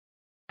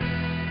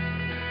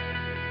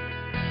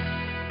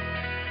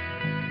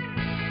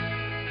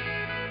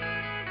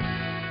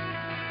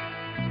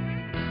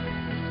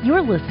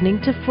You're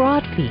listening to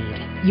Fraud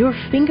Feed, your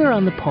finger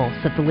on the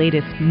pulse of the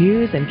latest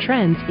news and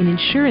trends in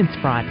insurance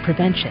fraud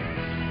prevention.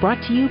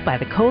 Brought to you by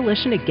the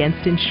Coalition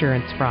Against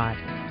Insurance Fraud.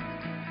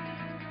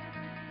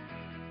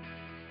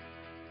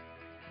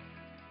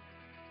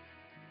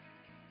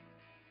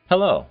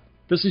 Hello,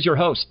 this is your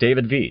host,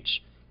 David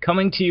Veach,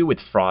 coming to you with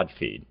Fraud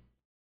Feed.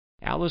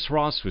 Alice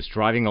Ross was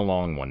driving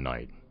along one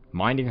night,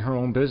 minding her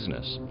own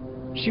business.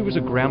 She was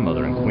a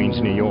grandmother in Queens,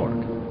 New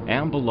York,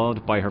 and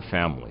beloved by her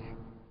family.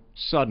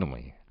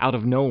 Suddenly, out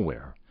of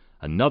nowhere,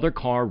 another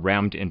car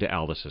rammed into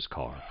Alice's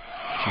car.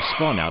 She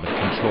spun out of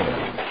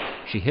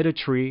control. She hit a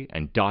tree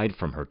and died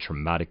from her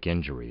traumatic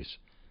injuries.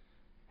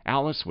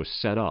 Alice was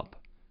set up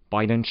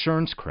by an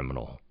insurance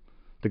criminal.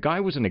 The guy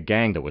was in a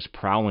gang that was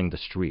prowling the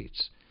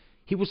streets.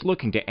 He was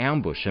looking to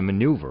ambush and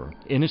maneuver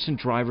innocent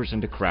drivers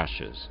into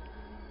crashes.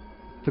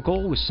 The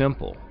goal was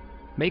simple: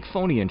 make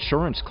phony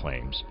insurance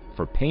claims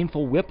for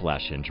painful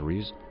whiplash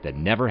injuries that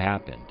never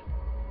happened.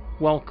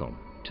 Welcome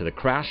to the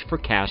crash for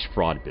cash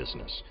fraud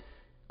business.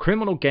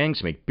 Criminal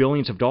gangs make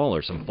billions of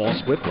dollars in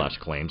false whiplash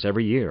claims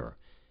every year,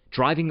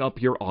 driving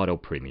up your auto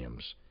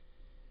premiums.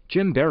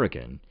 Jim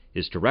Berrigan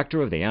is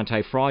director of the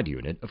Anti-Fraud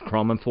Unit of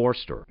Crum &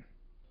 Forster.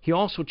 He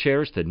also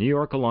chairs the New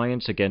York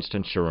Alliance Against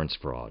Insurance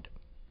Fraud.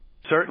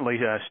 Certainly,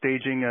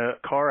 staging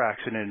a car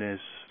accident is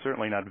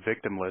certainly not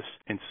victimless.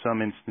 In some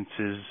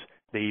instances,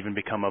 they even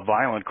become a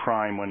violent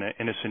crime when an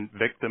innocent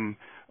victim,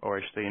 or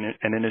I say an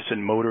innocent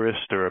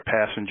motorist or a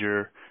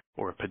passenger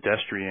or a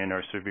pedestrian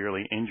are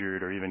severely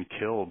injured or even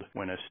killed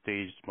when a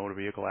staged motor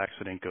vehicle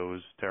accident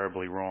goes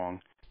terribly wrong.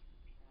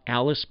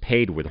 Alice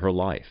paid with her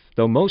life,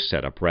 though most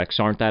setup wrecks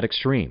aren't that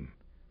extreme.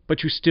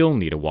 But you still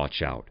need to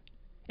watch out.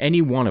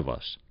 Any one of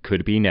us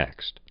could be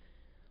next.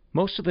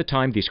 Most of the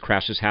time, these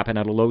crashes happen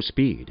at a low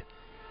speed.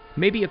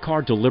 Maybe a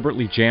car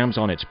deliberately jams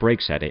on its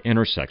brakes at an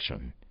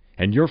intersection,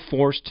 and you're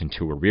forced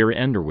into a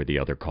rear-ender with the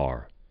other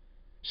car.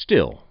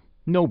 Still,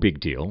 no big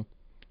deal.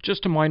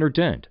 Just a minor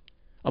dent,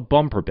 a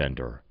bumper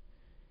bender.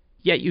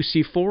 Yet you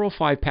see 4 or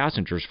 5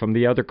 passengers from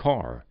the other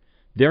car.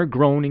 They're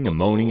groaning and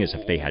moaning as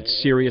if they had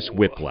serious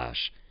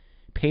whiplash,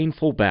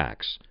 painful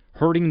backs,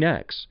 hurting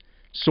necks,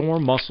 sore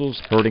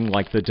muscles hurting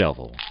like the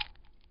devil.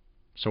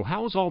 So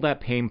how is all that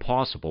pain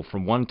possible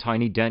from one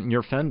tiny dent in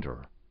your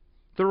fender?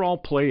 They're all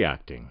play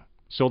acting,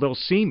 so they'll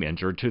seem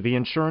injured to the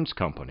insurance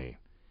company.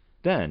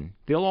 Then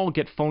they'll all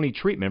get phony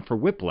treatment for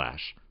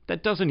whiplash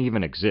that doesn't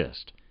even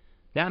exist.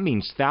 That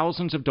means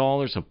thousands of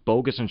dollars of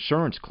bogus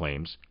insurance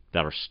claims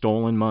that are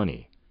stolen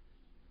money.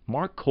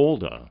 Mark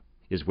Kolda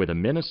is with the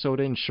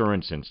Minnesota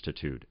Insurance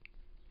Institute.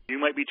 You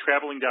might be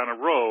traveling down a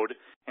road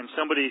and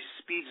somebody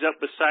speeds up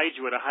beside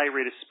you at a high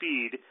rate of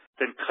speed,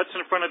 then cuts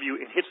in front of you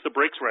and hits the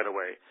brakes right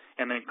away,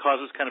 and then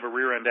causes kind of a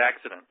rear-end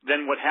accident.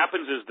 Then what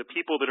happens is the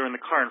people that are in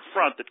the car in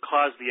front that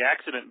caused the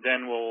accident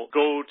then will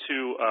go to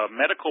a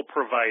medical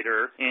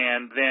provider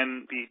and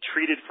then be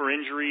treated for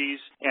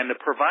injuries, and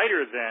the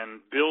provider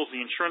then bills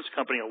the insurance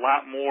company a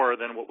lot more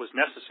than what was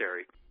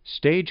necessary.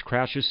 Stage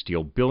crashes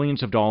steal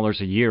billions of dollars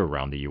a year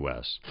around the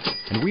U.S.,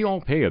 and we all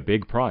pay a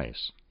big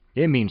price.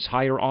 It means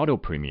higher auto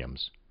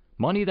premiums,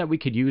 money that we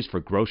could use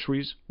for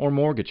groceries or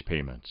mortgage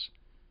payments.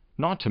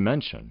 Not to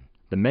mention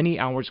the many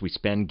hours we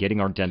spend getting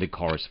our dented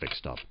cars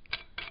fixed up.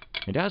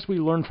 And as we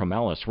learned from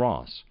Alice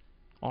Ross,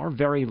 our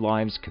very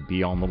lives could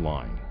be on the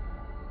line.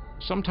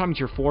 Sometimes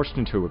you're forced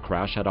into a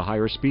crash at a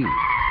higher speed.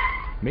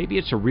 Maybe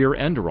it's a rear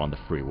ender on the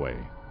freeway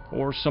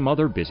or some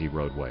other busy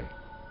roadway.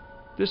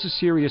 This is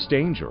serious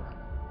danger.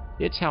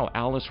 It's how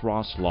Alice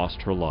Ross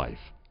lost her life.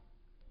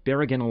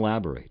 Berrigan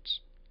elaborates.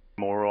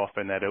 More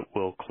often that it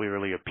will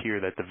clearly appear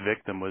that the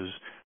victim was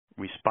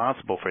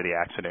responsible for the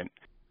accident.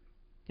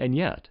 And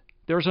yet,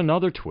 there's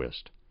another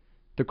twist.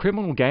 The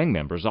criminal gang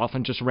members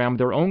often just ram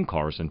their own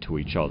cars into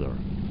each other.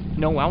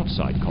 No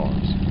outside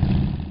cars.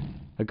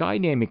 A guy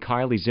named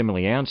Mikhail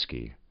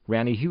Zemlyansky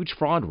ran a huge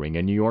fraud ring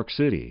in New York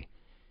City.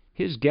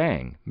 His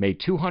gang made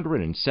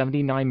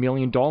 $279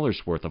 million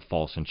worth of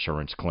false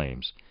insurance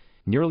claims,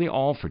 nearly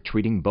all for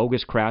treating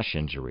bogus crash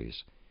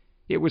injuries.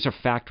 It was a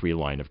factory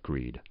line of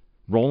greed,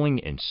 rolling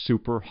in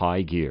super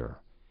high gear.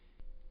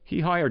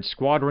 He hired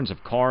squadrons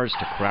of cars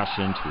to crash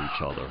into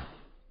each other.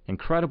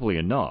 Incredibly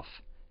enough,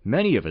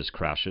 many of his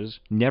crashes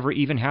never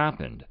even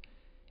happened.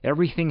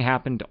 Everything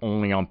happened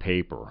only on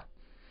paper.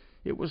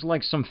 It was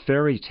like some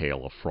fairy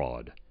tale of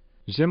fraud.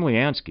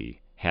 Zemlyansky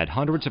had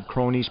hundreds of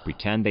cronies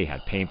pretend they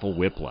had painful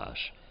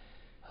whiplash.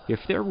 If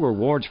there were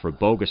awards for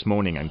bogus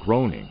moaning and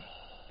groaning,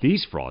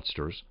 these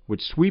fraudsters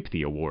would sweep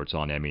the awards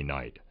on Emmy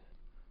night.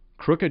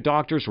 Crooked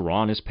doctors were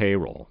on his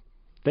payroll.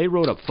 They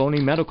wrote up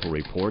phony medical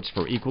reports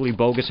for equally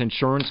bogus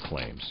insurance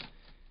claims.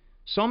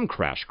 Some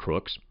crash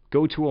crooks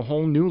go to a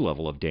whole new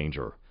level of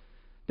danger.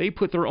 They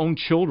put their own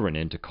children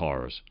into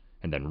cars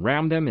and then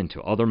ram them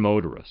into other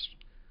motorists.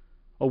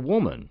 A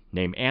woman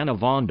named Anna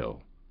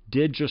Vondo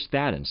did just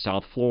that in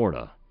South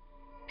Florida.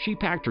 She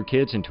packed her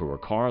kids into her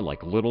car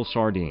like little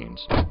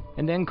sardines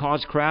and then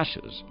caused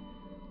crashes.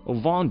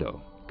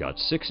 Ovando got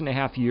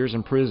 6.5 years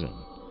in prison.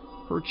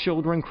 Her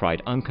children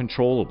cried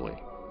uncontrollably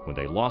when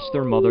they lost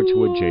their mother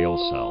to a jail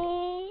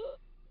cell.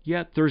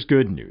 Yet there's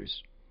good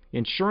news.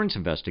 Insurance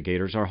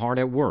investigators are hard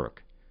at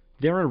work.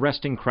 They're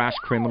arresting crash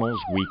criminals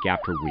week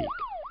after week.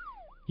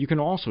 You can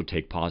also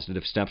take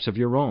positive steps of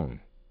your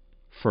own.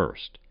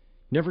 First,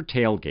 never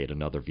tailgate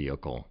another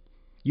vehicle.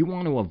 You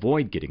want to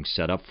avoid getting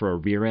set up for a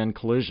rear-end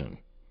collision.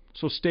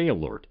 So stay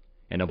alert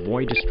and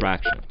avoid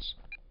distractions.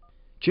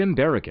 Jim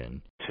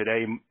Berrigan.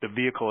 Today, the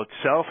vehicle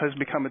itself has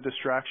become a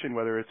distraction,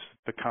 whether it's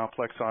the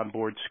complex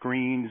onboard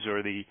screens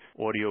or the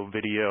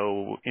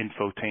audio-video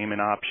infotainment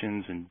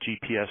options and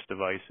GPS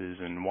devices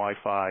and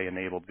Wi-Fi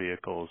enabled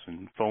vehicles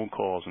and phone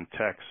calls and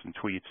texts and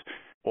tweets.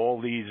 All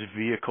these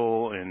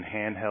vehicle and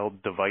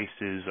handheld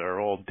devices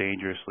are all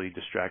dangerously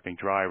distracting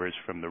drivers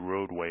from the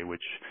roadway,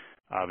 which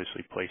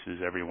obviously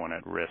places everyone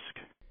at risk.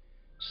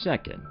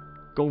 Second,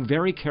 go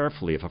very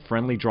carefully if a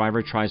friendly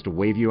driver tries to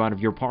wave you out of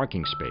your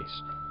parking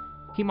space.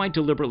 He might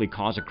deliberately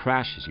cause a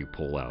crash as you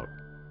pull out.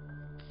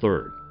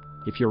 Third,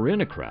 if you're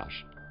in a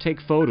crash, take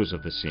photos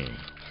of the scene.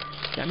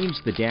 That means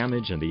the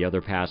damage and the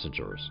other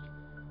passengers.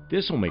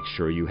 This will make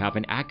sure you have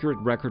an accurate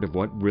record of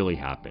what really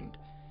happened,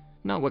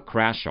 not what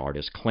crash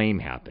artists claim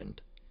happened.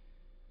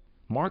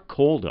 Mark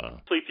Kolda.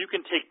 So if you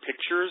can take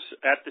pictures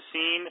at the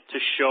scene to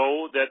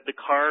show that the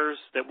cars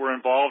that were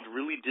involved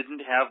really didn't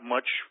have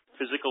much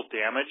physical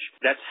damage,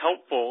 that's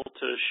helpful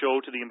to show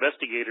to the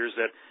investigators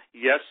that,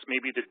 yes,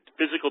 maybe the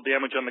physical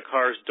damage on the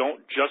cars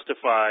don't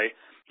justify,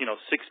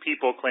 6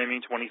 people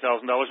claiming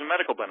 $20,000 in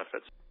medical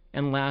benefits.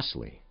 And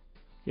lastly,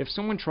 if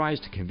someone tries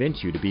to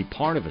convince you to be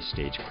part of a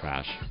stage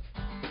crash,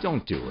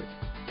 don't do it.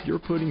 You're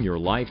putting your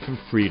life and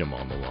freedom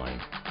on the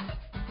line.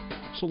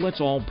 So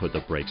let's all put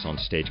the brakes on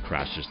stage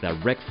crashes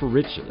that wreck for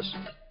riches.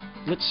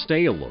 Let's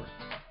stay alert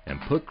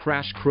and put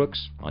crash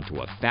crooks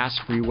onto a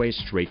fast freeway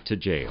straight to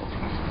jail.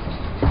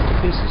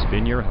 This has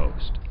been your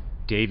host,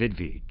 David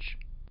Veach.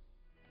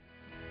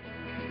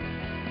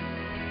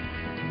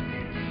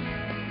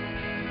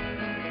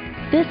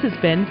 This has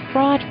been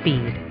Fraud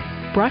Feed,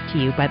 brought to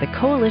you by the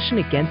Coalition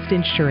Against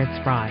Insurance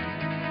Fraud.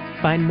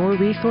 Find more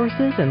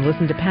resources and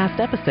listen to past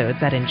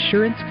episodes at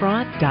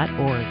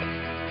insurancefraud.org.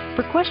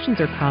 For questions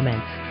or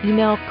comments,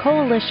 email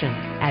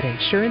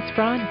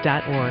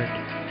coalition@insurancefraud.org.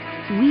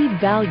 We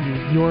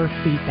value your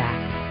feedback.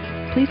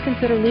 Please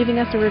consider leaving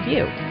us a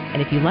review.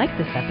 And if you like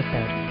this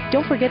episode,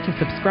 don't forget to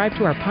subscribe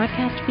to our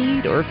podcast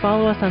feed or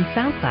follow us on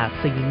SoundCloud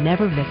so you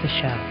never miss a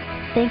show.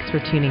 Thanks for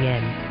tuning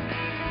in.